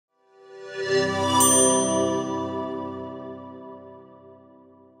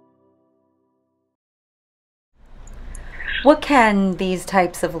What can these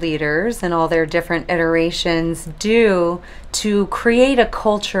types of leaders and all their different iterations do to create a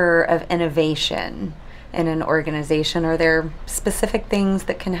culture of innovation in an organization? Are there specific things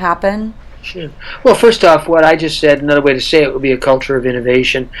that can happen? Sure. Well, first off, what I just said, another way to say it would be a culture of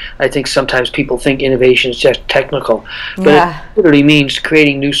innovation. I think sometimes people think innovation is just technical, but Yeah. it literally means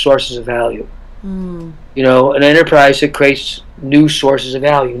creating new sources of value. Mm. You know, an enterprise that creates new sources of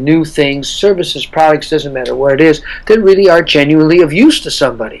value, new things, services, products, doesn't matter what it is, that really are genuinely of use to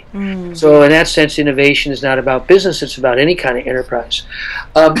somebody. Mm. So in that sense, innovation is not about business, it's about any kind of enterprise.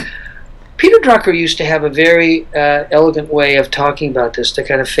 Peter Drucker used to have a very elegant way of talking about this, the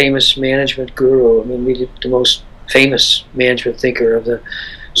kind of famous management guru. I mean, really the most famous management thinker of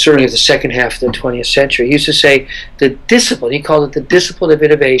certainly of the second half of the 20th century. He used to say the discipline, he called it the discipline of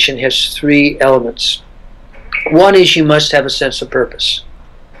innovation, has three elements. One is you must have a sense of purpose.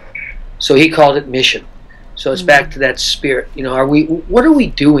 So he called it mission. So it's back to that spirit. You know, what are we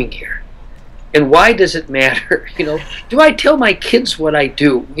doing here? And why does it matter? You know, do I tell my kids what I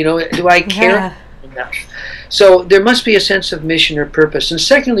do? You know, do I care enough? So there must be a sense of mission or purpose. And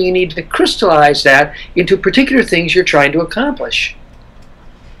secondly, you need to crystallize that into particular things you're trying to accomplish.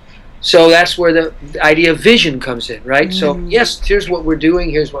 So that's where the idea of vision comes in, right? So yes, here's what we're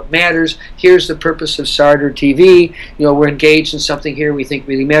doing, here's what matters, here's the purpose of Sarter TV, you know, we're engaged in something here we think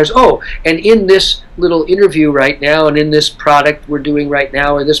really matters. Oh, and in this little interview right now, and in this product we're doing right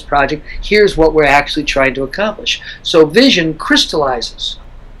now, or this project, here's what we're actually trying to accomplish. So vision crystallizes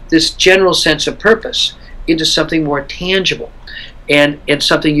this general sense of purpose into something more tangible. And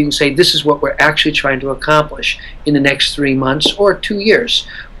something you can say, this is what we're actually trying to accomplish in the next 3 months or 2 years.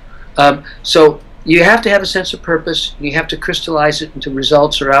 So you have to have a sense of purpose, you have to crystallize it into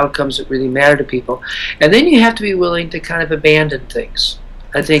results or outcomes that really matter to people, and then you have to be willing to kind of abandon things.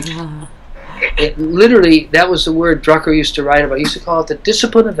 I think literally that was the word Drucker used to write about. He used to call it the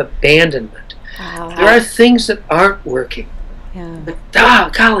discipline of abandonment. There are things that aren't working. But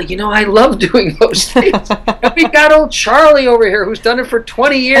golly, you know, I love doing those things. And we got old Charlie over here who's done it for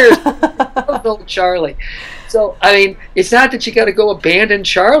 20 years. I love old Charlie. So, I mean, it's not that you got to go abandon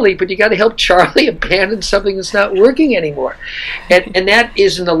Charlie, but you got to help Charlie abandon something that's not working anymore. And that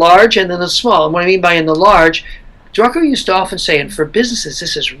is in the large and in the small. And what I mean by in the large, Drucker used to often say, and for businesses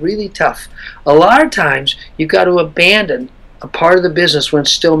this is really tough, a lot of times you've got to abandon a part of the business when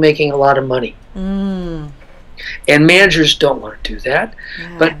it's still making a lot of money. And managers don't want to do that.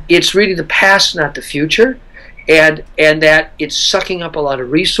 But it's really the past, not the future. And that it's sucking up a lot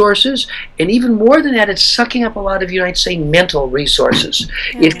of resources, and even more than that, it's sucking up a lot of, you might say, mental resources.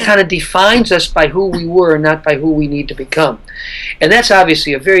 It kind of defines us by who we were, not by who we need to become. And that's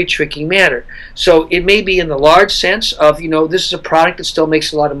obviously a very tricky matter. So it may be in the large sense of, you know, this is a product that still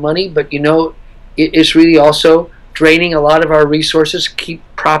makes a lot of money, but, you know, it's really also draining a lot of our resources, keep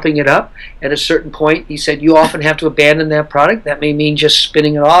propping it up. At a certain point, he said, you often have to abandon that product. That may mean just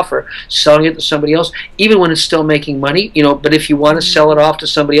spinning it off or selling it to somebody else, even when it's still making money. You know, but if you want to sell it off to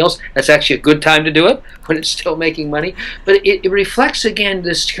somebody else, that's actually a good time to do it, when it's still making money. But it reflects, again,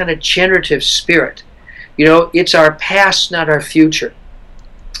 this kind of generative spirit. You know, it's our past, not our future.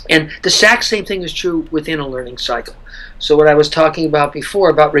 And the exact same thing is true within a learning cycle. So what I was talking about before,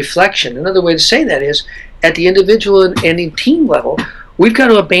 about reflection, another way to say that is, at the individual and in team level, we've got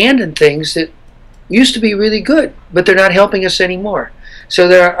to abandon things that used to be really good, but they're not helping us anymore. So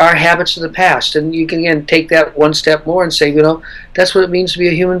there are habits of the past, and you can, again, take that one step more and say, you know, that's what it means to be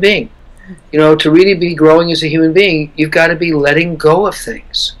a human being. You know, to really be growing as a human being, you've got to be letting go of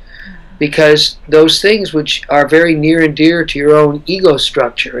things. Because those things which are very near and dear to your own ego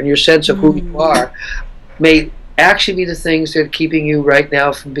structure and your sense of who you are may actually be the things that are keeping you right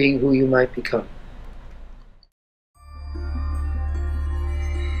now from being who you might become.